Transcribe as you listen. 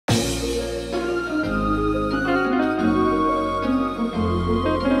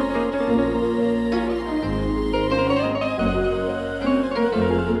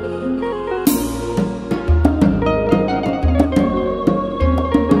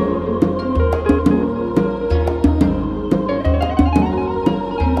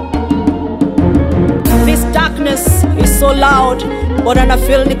so loud, mbona na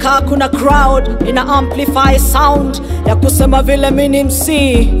feel nika kuna crowd ina amplify sound ya kusema vile mimi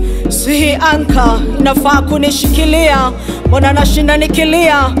si anka inafaa kunishikilia, mbona nashinda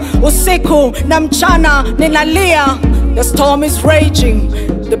nikilia usiku na mchana ninalia. The storm is raging,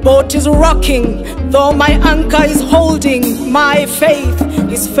 the boat is rocking, though my anchor is holding, my faith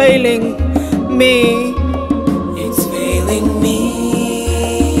is failing me. It's failing me.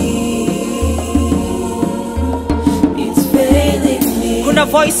 It's failing me. Kuna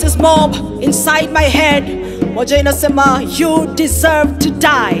voices mob inside my head. Moja inasema you deserve to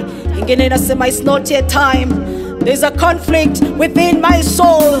die, ingine inasema it's not yet time. There's a conflict within my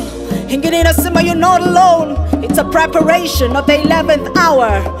soul. Ingine inasema you're not alone, it's a preparation of the 11th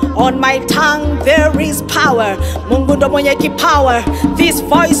hour. On my tongue there is power. Mungu ndo mwenye kipawa. These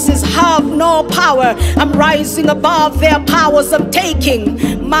voices have no power. I'm rising above their powers. I'm taking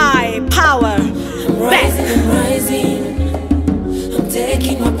my power back. I'm rising, I'm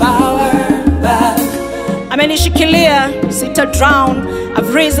taking my power back. Amenishikilia, sita drown.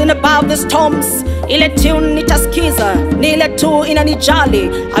 I've risen above the storms. Ile tune nitaskiza, ni ile tu inanijali.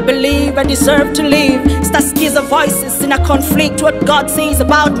 I believe I deserve to live. Staskiza voices in a conflict what God says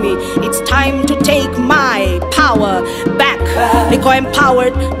about me. It's time to take my power back. Niko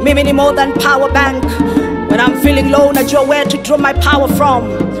empowered, mimi ni more than power bank. When I'm feeling low, najua where to draw my power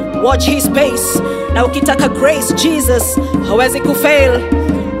from. Watch his pace. Na ukitaka grace, Jesus hawezi kufail.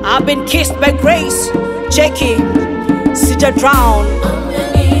 I've been kissed by grace. Cheki, sija drown,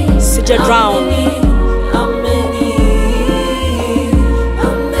 sija drown.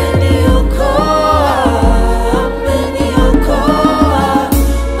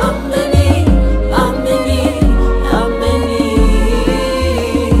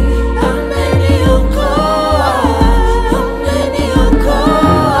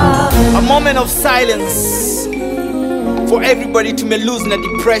 A moment of silence for everybody to me lose in a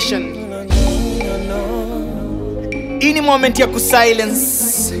depression. Any moment ya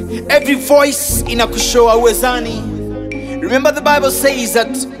silence, every voice inakushow uwezani. Remember the Bible says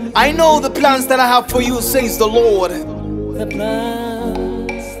that I know the plans that I have for you, says the Lord. The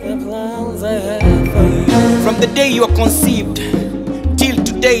plans I have for you. From the day you are conceived till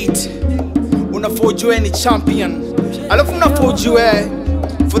to date, unafojua ni champion. Alafu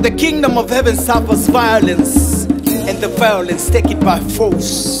unafojua, for the kingdom of heaven suffers violence, and the violence take it by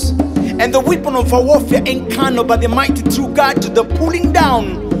force. And the weapon of our warfare ain't carnal, but the mighty through God to the pulling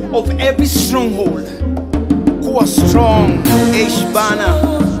down of every stronghold. Kuwa strong, bana.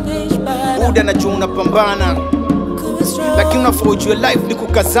 Buda na jua unapambana, lakini unafojua life ni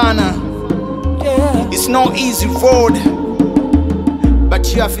kukazana. It's no easy road,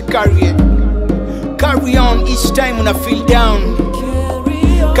 but you have to carry it. Carry on each time when I feel down.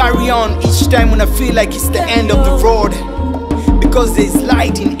 Carry on each time when I feel like it's the end of the road, because there's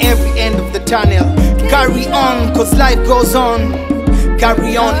light in every end of the tunnel. Carry on, cause life goes on.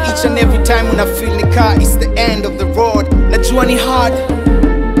 Carry on each and every time when I feel the car it's the end of the road. Najua ni hard,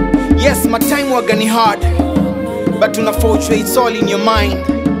 yes, my time waga ni hard, but unafojua it's all in your mind.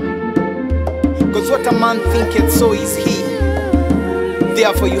 Cause what a man thinketh, so is he.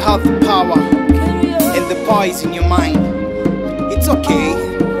 Therefore you have the power, and the power is in your mind. It's okay,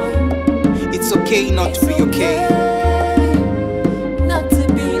 it's okay not to be okay.